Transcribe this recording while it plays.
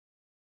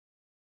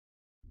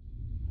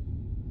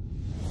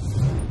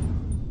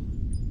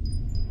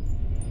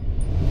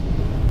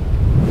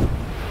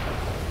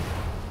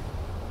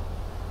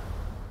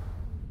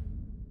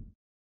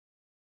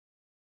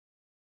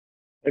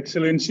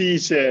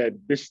Excellencies,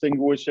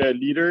 distinguished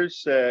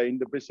leaders in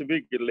the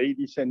Pacific,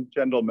 ladies and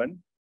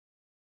gentlemen,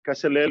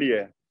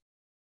 Kasalelia,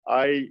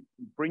 I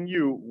bring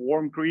you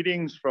warm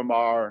greetings from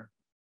our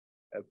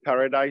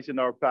paradise in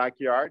our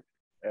backyard,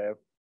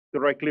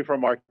 directly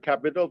from our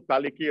capital,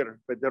 Palikir,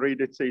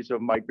 Federated States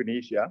of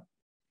Micronesia.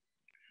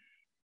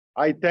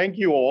 I thank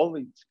you all.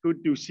 It's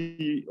good to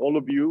see all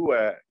of you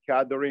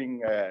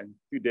gathering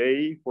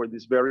today for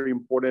this very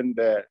important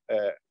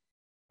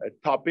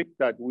topic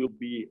that we'll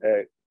be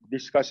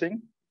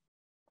discussing.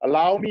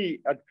 Allow me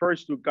at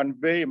first to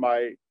convey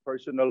my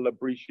personal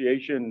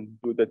appreciation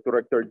to the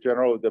Director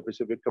General of the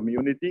Pacific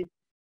Community,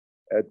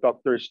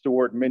 Dr.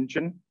 Stuart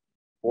Minchin,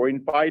 for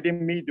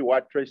inviting me to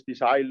address this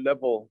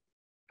high-level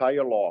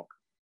dialogue.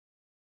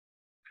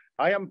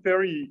 I am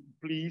very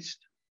pleased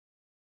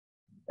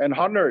and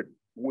honored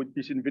with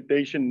this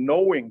invitation,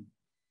 knowing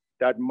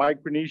that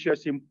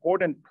Micronesia's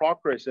important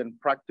progress and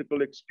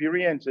practical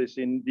experiences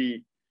in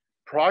the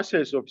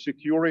process of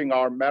securing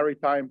our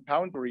maritime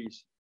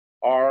boundaries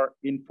are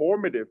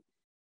informative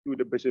to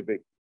the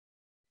Pacific.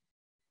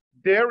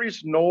 There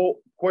is no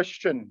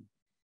question,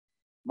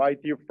 my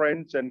dear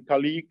friends and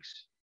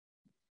colleagues,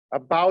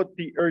 about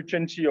the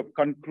urgency of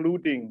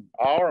concluding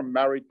our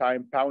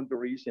maritime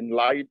boundaries in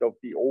light of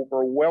the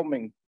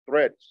overwhelming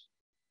threats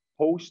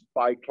posed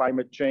by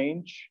climate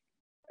change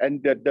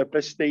and the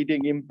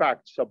devastating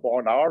impacts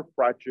upon our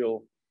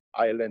fragile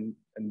island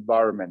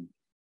environment.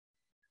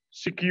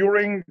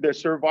 Securing the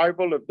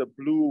survival of the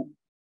blue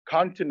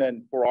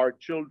continent for our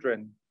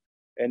children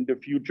and the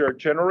future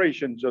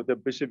generations of the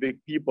Pacific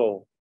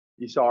people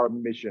is our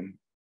mission.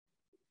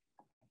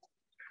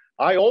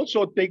 I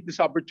also take this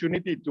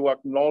opportunity to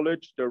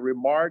acknowledge the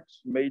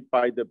remarks made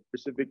by the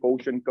Pacific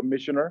Ocean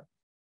Commissioner,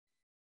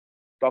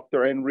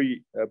 Dr.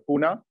 Henry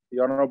Puna,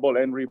 the Honorable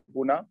Henry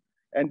Puna,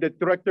 and the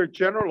Director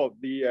General of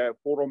the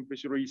Forum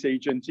Fisheries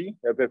Agency,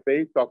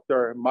 FFA,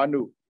 Dr.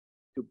 Manu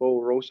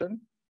Tubo-Rosen,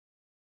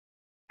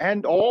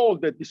 and all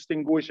the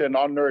distinguished and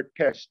honored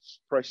guests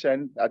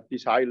present at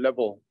this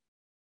high-level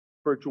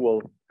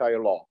virtual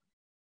dialogue.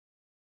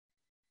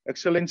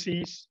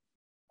 Excellencies,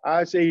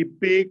 as a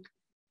big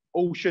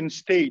ocean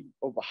state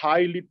of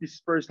highly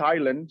dispersed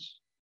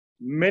islands,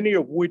 many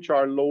of which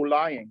are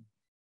low-lying,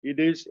 it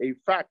is a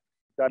fact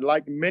that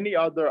like many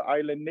other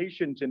island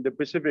nations in the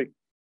Pacific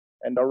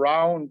and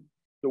around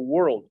the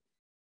world,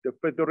 the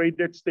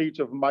Federated States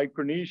of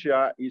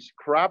Micronesia is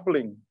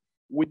grappling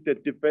with the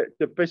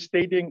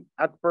devastating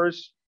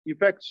adverse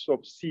effects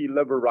of sea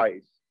level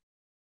rise.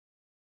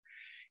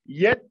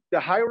 Yet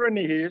the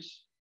irony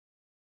is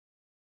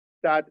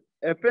that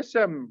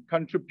FSM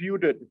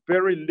contributed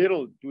very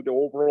little to the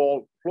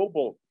overall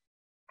global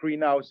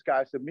greenhouse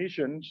gas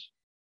emissions,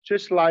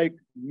 just like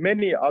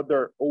many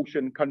other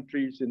ocean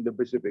countries in the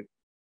Pacific.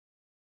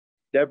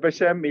 The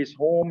FSM is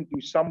home to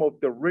some of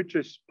the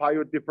richest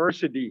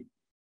biodiversity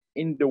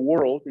in the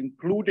world,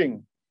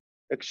 including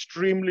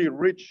extremely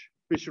rich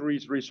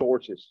fisheries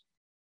resources.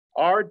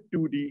 Our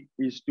duty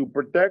is to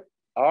protect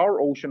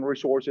our ocean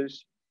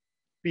resources,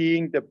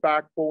 being the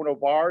backbone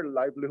of our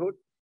livelihood,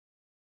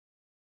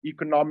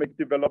 economic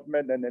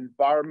development, and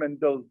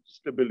environmental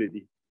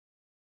stability.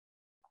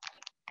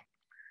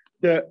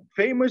 The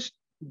famous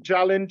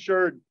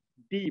Challenger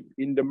Deep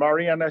in the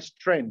Marianas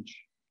Trench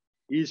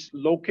is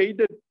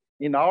located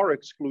in our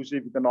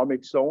exclusive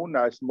economic zone,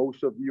 as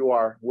most of you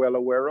are well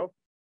aware of.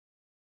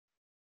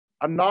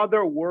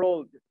 Another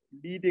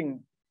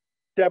world-leading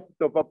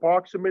depth of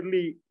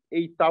approximately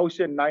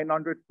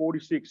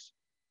 8,946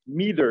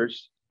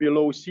 meters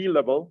below sea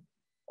level,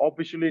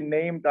 officially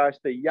named as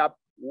the Yap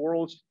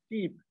World's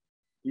Deep,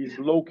 is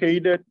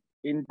located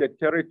in the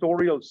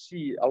territorial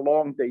sea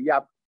along the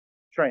Yap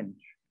Trench.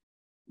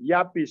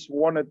 Yap is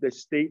one of the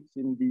states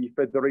in the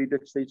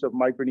Federated States of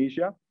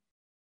Micronesia.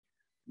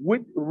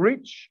 With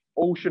rich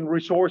ocean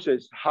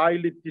resources,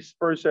 highly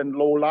dispersed and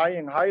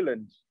low-lying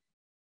islands,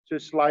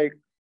 just like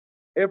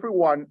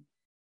everyone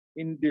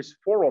in this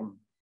forum,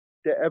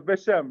 the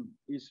FSM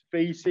is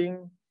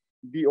facing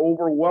the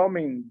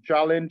overwhelming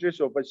challenges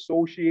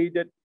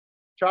associated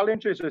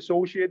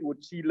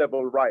with sea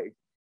level rise.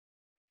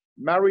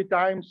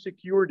 Maritime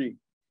security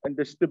and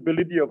the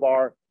stability of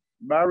our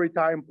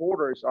maritime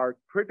borders are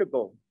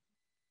critical.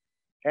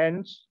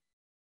 Hence,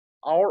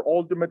 our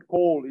ultimate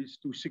goal is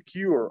to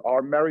secure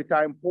our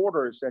maritime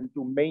borders and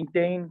to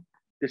maintain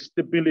the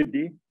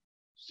stability,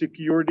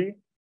 security,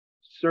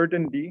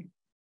 certainty,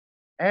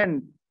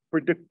 and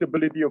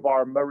predictability of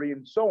our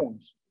marine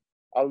zones,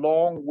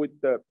 along with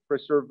the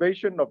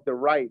preservation of the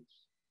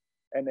rights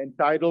and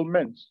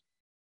entitlements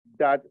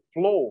that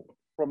flow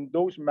from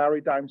those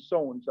maritime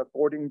zones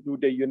according to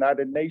the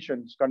United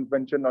Nations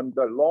Convention on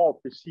the Law of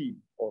the Sea,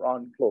 or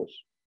UNCLOS.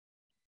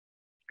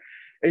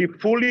 A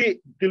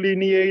fully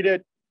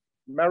delineated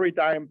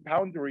maritime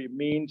boundary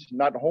means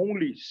not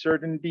only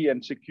certainty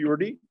and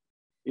security,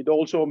 it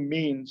also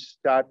means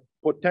that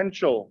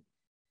potential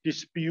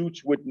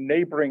disputes with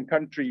neighboring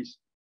countries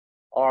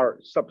are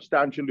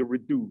substantially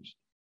reduced.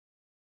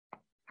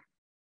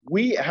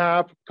 We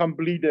have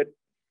completed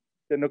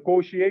the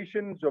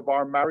negotiations of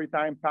our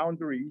maritime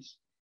boundaries,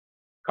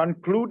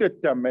 concluded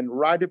them and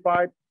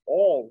ratified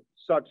all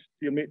such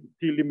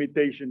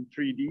delimitation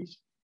treaties.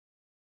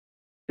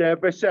 The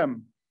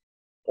FSM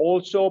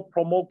also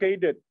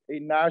promulgated a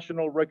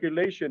national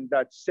regulation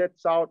that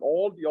sets out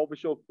all the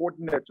official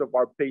coordinates of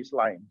our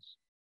baselines,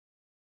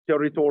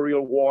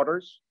 territorial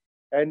waters,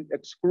 and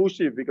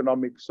exclusive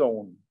economic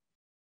zone.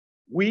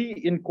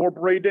 We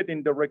incorporated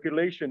in the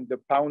regulation the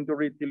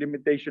boundary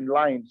delimitation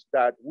lines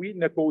that we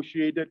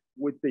negotiated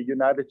with the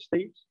United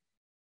States,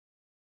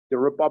 the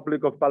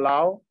Republic of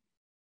Palau,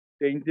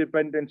 the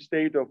independent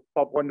state of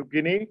Papua New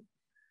Guinea,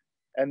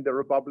 and the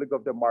Republic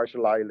of the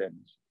Marshall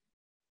Islands.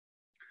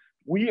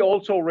 We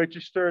also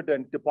registered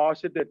and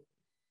deposited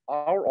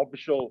our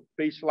official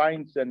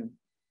baselines and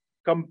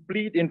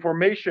complete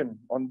information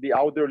on the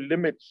outer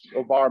limits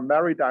of our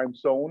maritime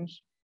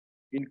zones,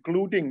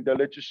 including the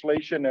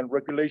legislation and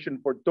regulation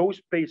for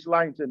those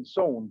baselines and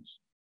zones,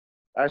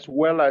 as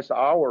well as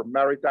our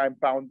maritime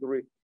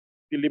boundary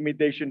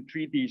delimitation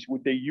treaties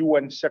with the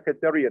UN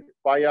Secretariat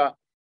via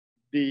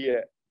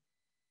the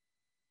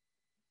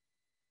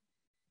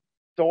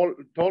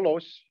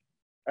Tolos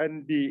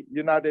and the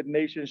United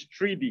Nations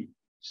Treaty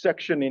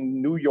section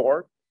in New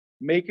York,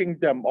 making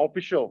them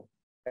official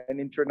and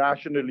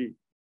internationally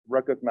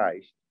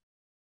recognized.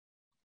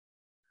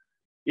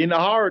 In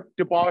our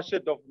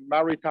deposit of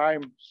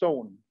maritime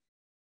zone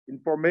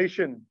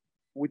information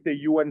with the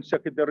UN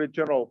Secretary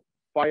General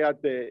via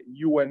the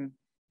UN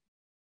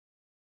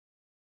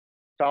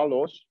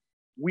Talos,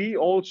 we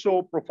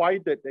also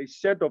provided a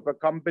set of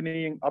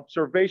accompanying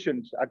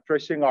observations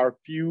addressing our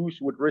views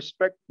with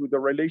respect to the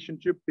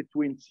relationship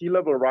between sea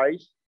level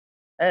rise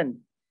and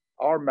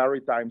our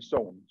maritime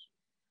zones.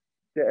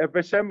 The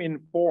FSM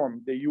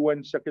informed the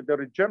UN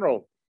Secretary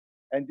General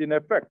and in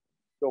effect,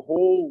 the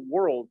whole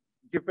world,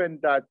 given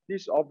that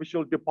this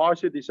official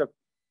deposit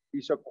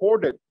is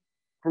accorded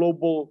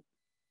global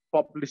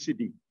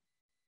publicity.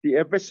 The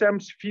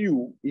FSM's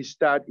view is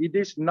that it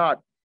is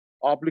not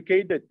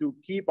obligated to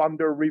keep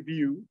under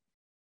review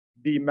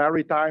the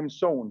maritime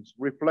zones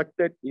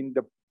reflected in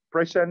the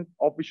present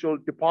official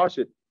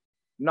deposit,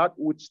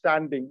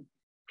 notwithstanding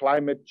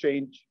climate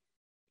change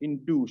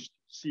induced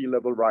sea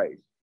level rise.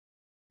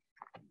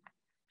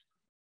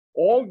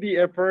 All the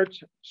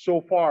efforts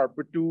so far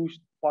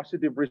produced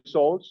positive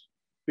results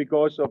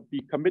because of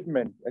the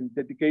commitment and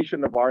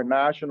dedication of our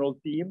national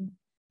team,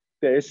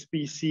 the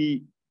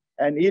SPC,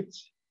 and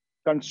its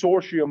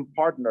consortium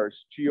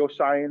partners,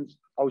 Geoscience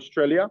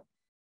Australia,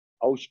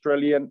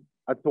 Australian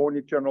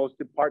Attorney General's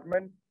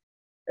Department,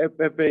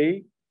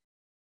 FFA,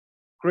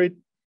 Great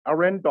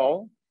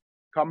Arundel,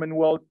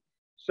 Commonwealth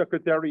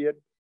Secretariat,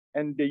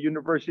 and the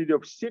University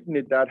of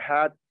Sydney that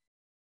had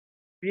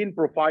been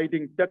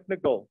providing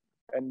technical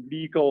and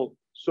legal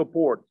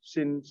support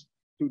since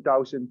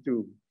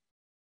 2002.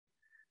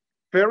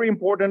 Very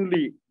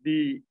importantly,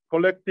 the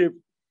collective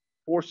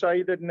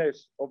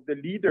foresightedness of the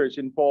leaders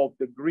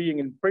involved agreeing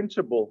in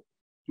principle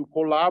to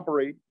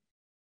collaborate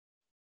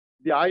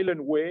the island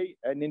way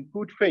and in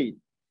good faith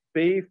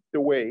paved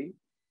the way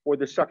for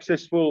the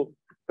successful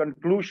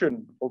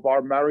conclusion of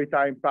our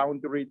maritime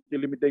boundary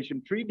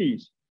delimitation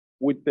treaties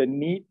with the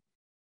need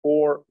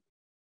for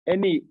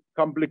any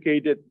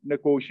complicated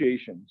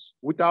negotiations,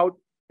 without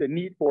the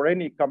need for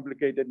any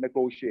complicated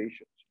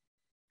negotiations.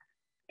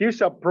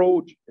 This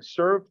approach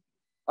served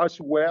us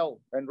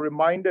well and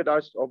reminded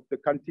us of the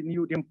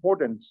continued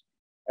importance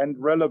and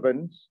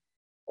relevance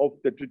of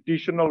the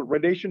traditional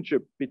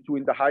relationship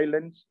between the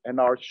highlands and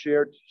our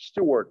shared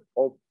steward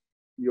of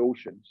the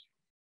oceans.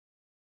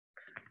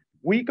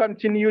 We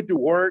continue to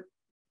work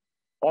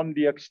on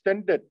the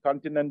extended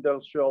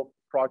continental shelf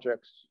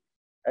projects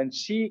and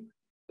seek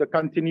the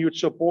continued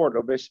support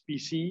of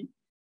SPC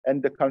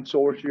and the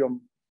consortium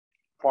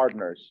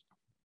partners.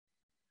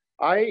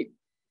 I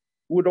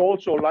would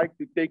also like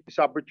to take this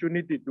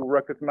opportunity to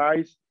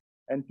recognize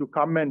and to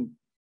commend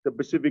the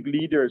Pacific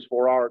leaders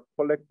for our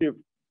collective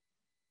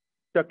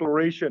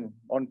declaration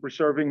on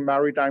preserving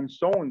maritime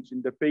zones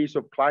in the face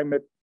of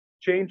climate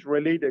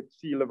change-related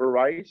sea level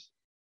rise,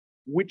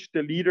 which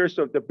the leaders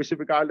of the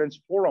Pacific Islands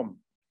Forum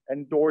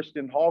endorsed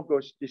in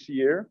August this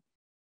year,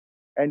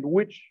 and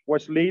which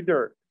was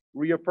later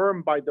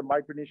reaffirmed by the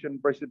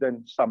Micronesian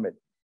President Summit.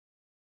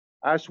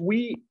 As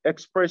we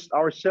expressed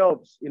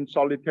ourselves in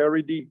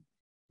solidarity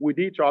with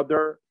each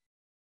other,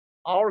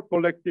 our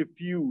collective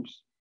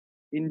views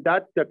in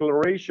that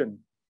declaration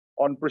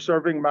on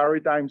preserving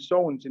maritime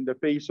zones in the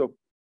face of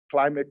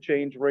climate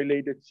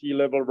change-related sea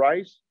level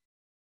rise,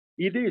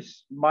 it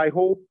is my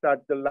hope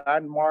that the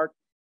landmark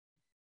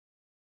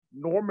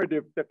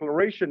normative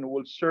declaration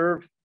will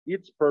serve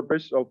its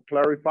purpose of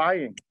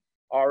clarifying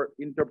our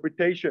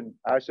interpretation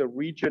as a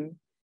region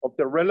of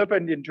the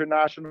relevant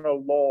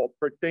international law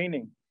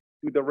pertaining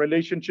to the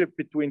relationship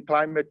between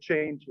climate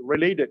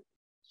change-related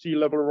sea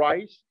level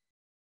rise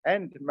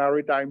and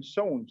maritime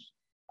zones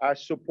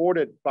as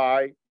supported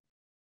by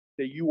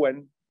the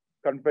UN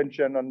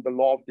Convention on the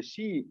Law of the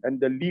Sea and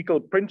the legal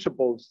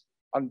principles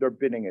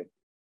underpinning it.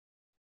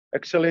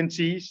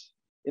 Excellencies,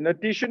 In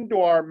addition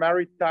to our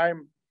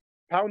maritime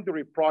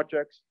boundary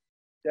projects,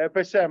 the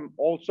FSM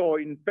also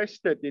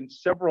invested in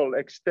several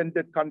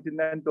extended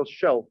continental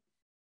shelf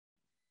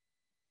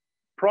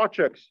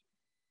projects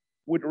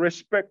with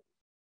respect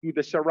to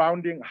the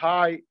surrounding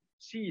high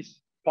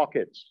seas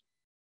pockets,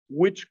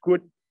 which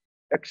could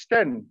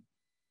extend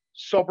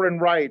sovereign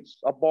rights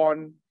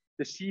upon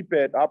the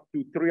seabed up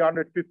to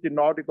 350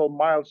 nautical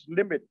miles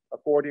limit,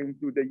 according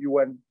to the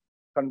UN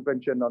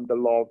Convention on the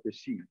Law of the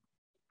Sea.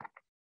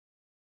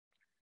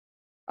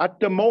 At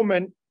the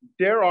moment,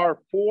 there are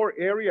 4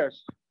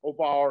 areas of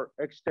our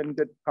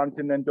extended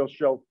continental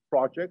shelf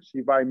projects,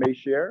 if I may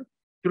share,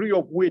 3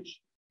 of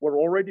which were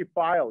already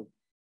filed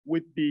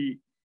with the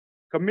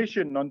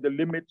Commission on the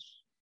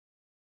Limits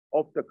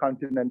of the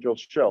Continental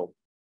Shelf.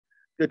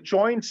 The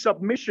joint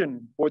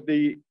submission for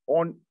the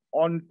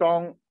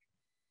Ontong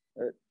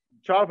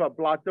Java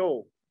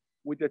Plateau,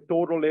 with a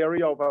total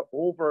area of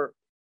over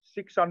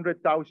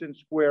 600,000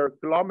 square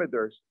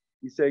kilometers,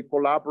 is a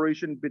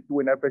collaboration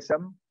between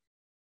FSM,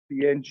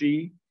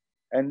 PNG,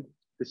 and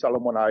the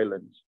Solomon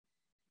Islands.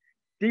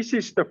 This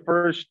is the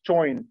first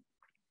joint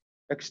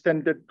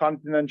extended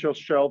continental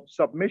shelf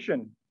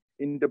submission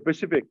in the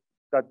Pacific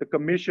that the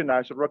Commission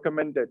has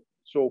recommended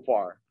so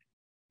far.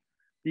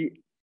 The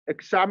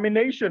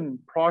examination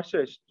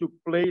process took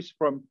place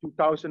from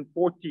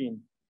 2014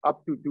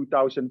 up to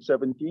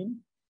 2017,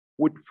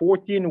 with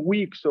 14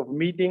 weeks of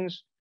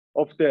meetings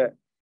of the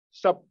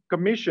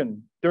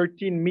subcommission,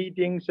 13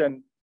 meetings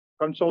and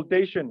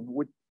consultation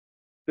with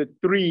the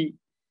 3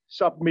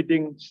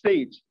 submitting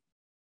states,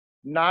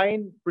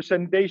 9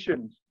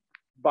 presentations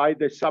by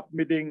the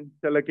submitting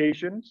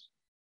delegations,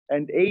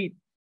 and 8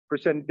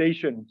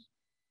 presentations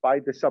by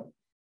the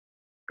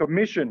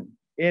subcommission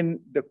in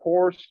the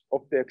course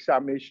of the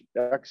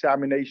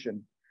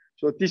examination.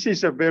 So this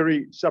is a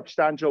very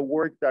substantial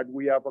work that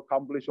we have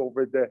accomplished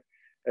over the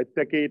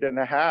decade and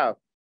a half.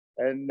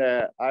 And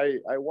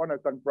I want to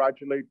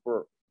congratulate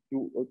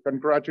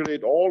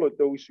all of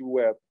those who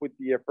have put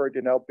the effort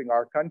in helping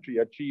our country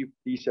achieve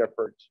these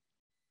efforts.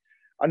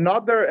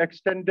 Another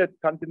extended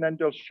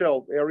continental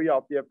shelf area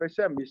of the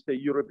FSM is the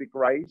Europic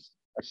Rise,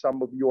 as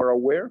some of you are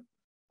aware,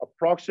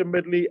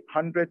 approximately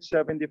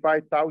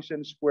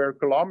 175,000 square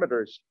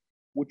kilometers,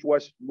 which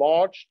was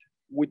lodged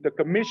with the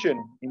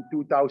Commission in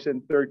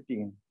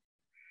 2013.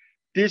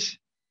 This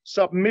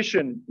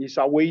submission is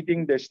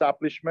awaiting the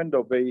establishment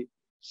of a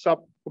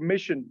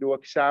subcommission to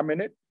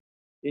examine it.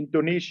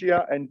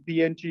 Indonesia and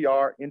PNG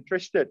are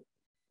interested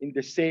in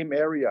the same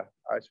area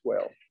as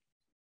well.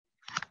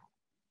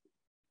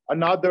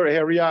 Another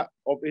area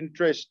of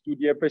interest to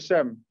the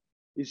FSM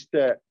is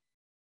the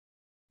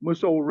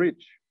Musso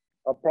Ridge,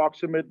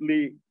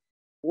 approximately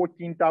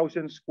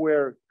 14,000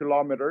 square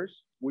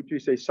kilometers, which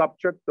is a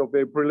subject of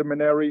a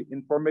preliminary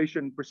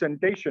information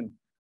presentation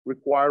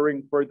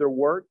requiring further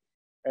work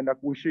and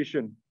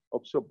acquisition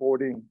of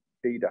supporting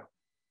data.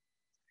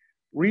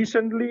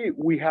 Recently,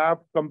 we have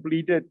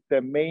completed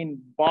the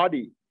main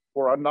body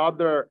for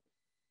another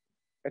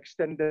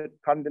extended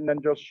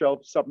continental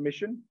shelf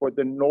submission for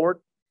the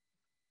north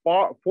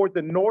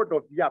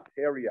of Yap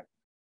area.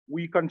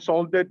 We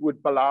consulted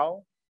with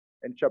Palau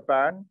and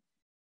Japan,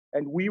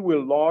 and we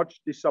will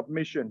lodge the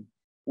submission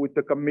with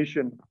the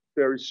Commission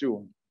very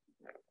soon.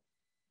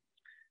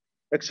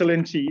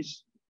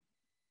 Excellencies,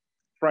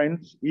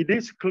 friends, it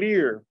is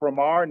clear from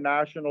our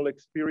national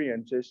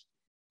experiences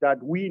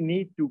that we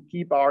need to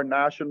keep our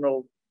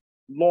national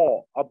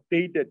law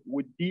updated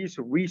with these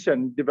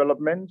recent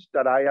developments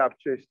that I have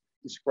just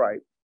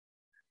described.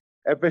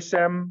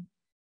 FSM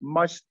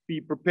must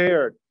be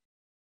prepared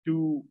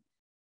to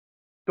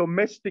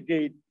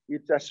domesticate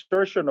its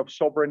assertion of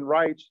sovereign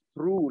rights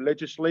through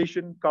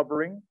legislation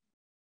covering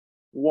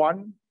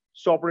 1,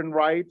 sovereign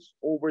rights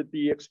over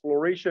the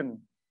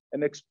exploration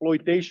and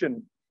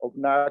exploitation of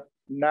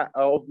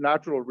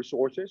natural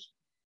resources.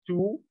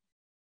 2,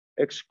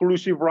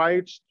 exclusive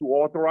rights to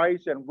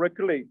authorize and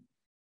regulate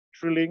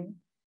drilling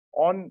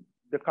on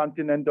the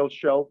continental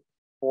shelf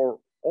for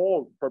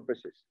all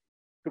purposes.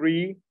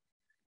 3,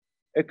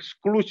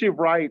 exclusive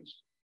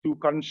rights to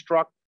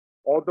construct,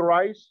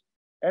 authorize,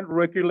 and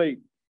regulate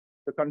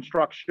the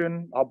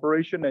construction,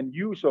 operation, and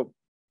use of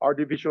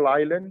artificial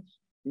islands,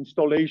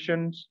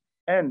 installations,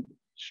 and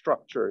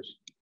structures.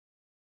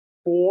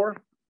 4,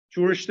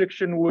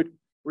 jurisdiction with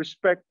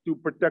respect to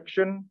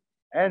protection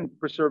and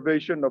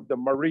preservation of the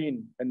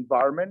marine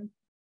environment.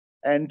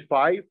 And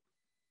 5,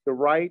 the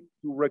right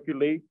to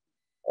regulate,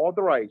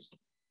 authorize,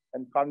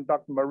 and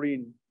conduct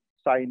marine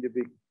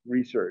scientific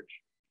research.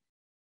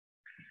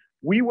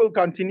 We will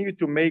continue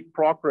to make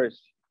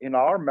progress in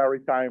our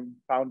maritime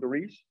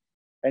boundaries,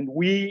 and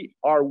we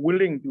are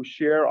willing to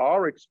share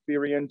our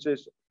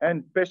experiences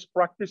and best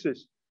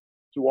practices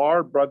to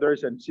our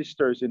brothers and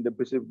sisters in the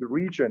Pacific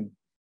region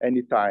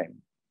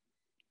anytime.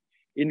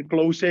 In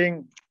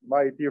closing,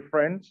 my dear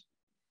friends,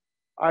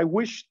 I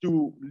wish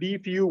to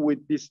leave you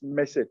with this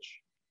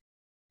message.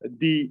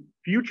 The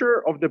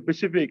future of the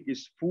Pacific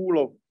is full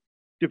of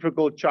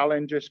difficult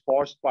challenges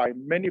caused by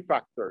many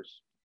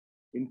factors,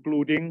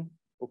 including,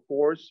 of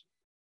course,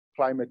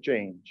 climate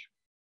change.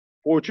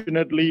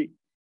 Fortunately,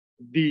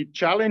 the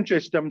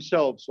challenges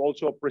themselves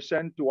also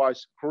present to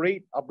us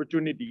great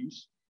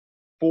opportunities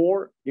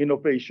for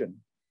innovation.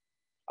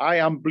 I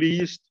am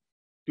pleased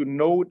to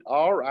note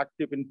our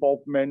active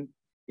involvement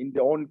in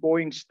the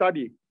ongoing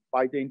study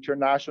by the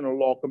International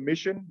Law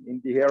Commission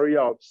in the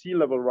area of sea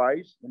level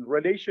rise in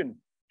relation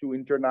to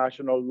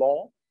international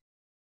law,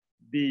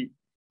 the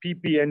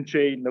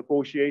PPNJ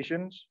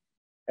negotiations,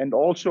 and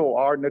also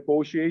our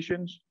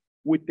negotiations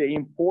with the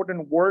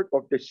important work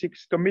of the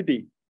Sixth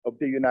Committee of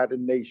the United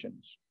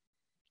Nations.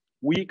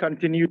 We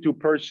continue to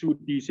pursue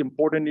these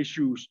important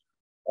issues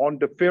on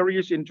the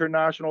various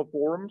international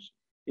forums,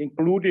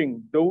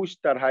 including those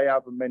that I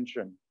have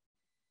mentioned.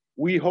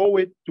 We owe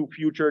it to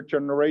future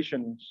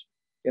generations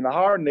in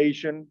our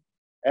nation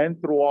and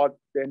throughout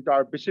the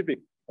entire Pacific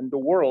and the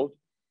world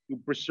to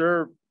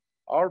preserve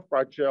our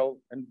fragile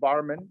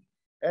environment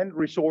and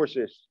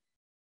resources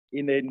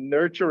in a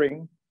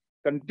nurturing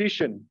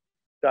condition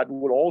that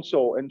would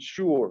also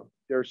ensure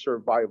their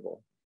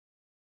survival.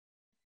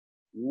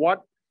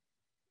 What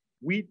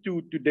we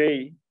do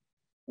today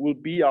will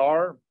be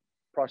our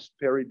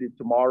prosperity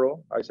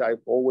tomorrow, as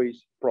I've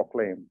always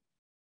proclaimed.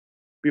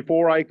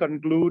 Before I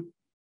conclude,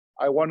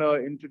 I want to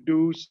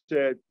introduce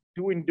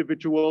two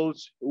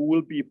individuals who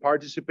will be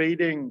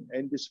participating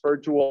in this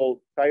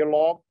virtual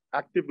dialogue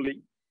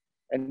actively,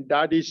 and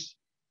that is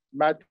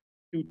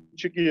Matthew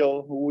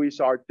Chiquil, who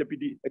is our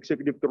Deputy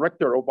Executive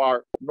Director of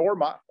our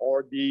NORMA,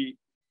 or the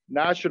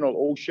National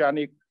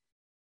Oceanic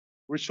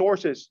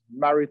Resources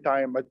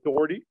Maritime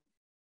Authority,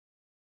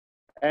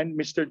 and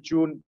Mr.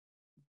 June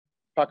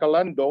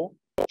Pacalando,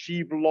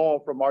 Chief Law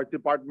from our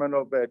Department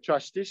of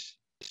Justice,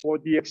 for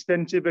the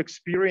extensive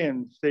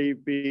experience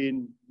they've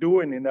been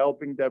doing in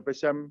helping the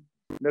FSM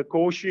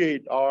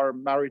negotiate our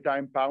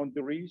maritime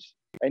boundaries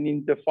and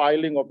in the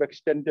filing of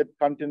extended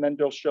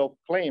continental shelf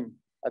claim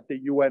at the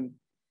UN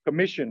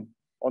Commission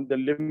on the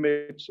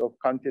limits of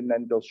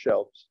continental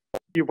shelves.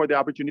 Thank you for the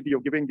opportunity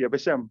of giving the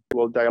FSM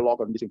to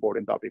dialogue on this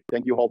important topic.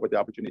 Thank you all for the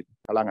opportunity.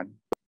 Halangan.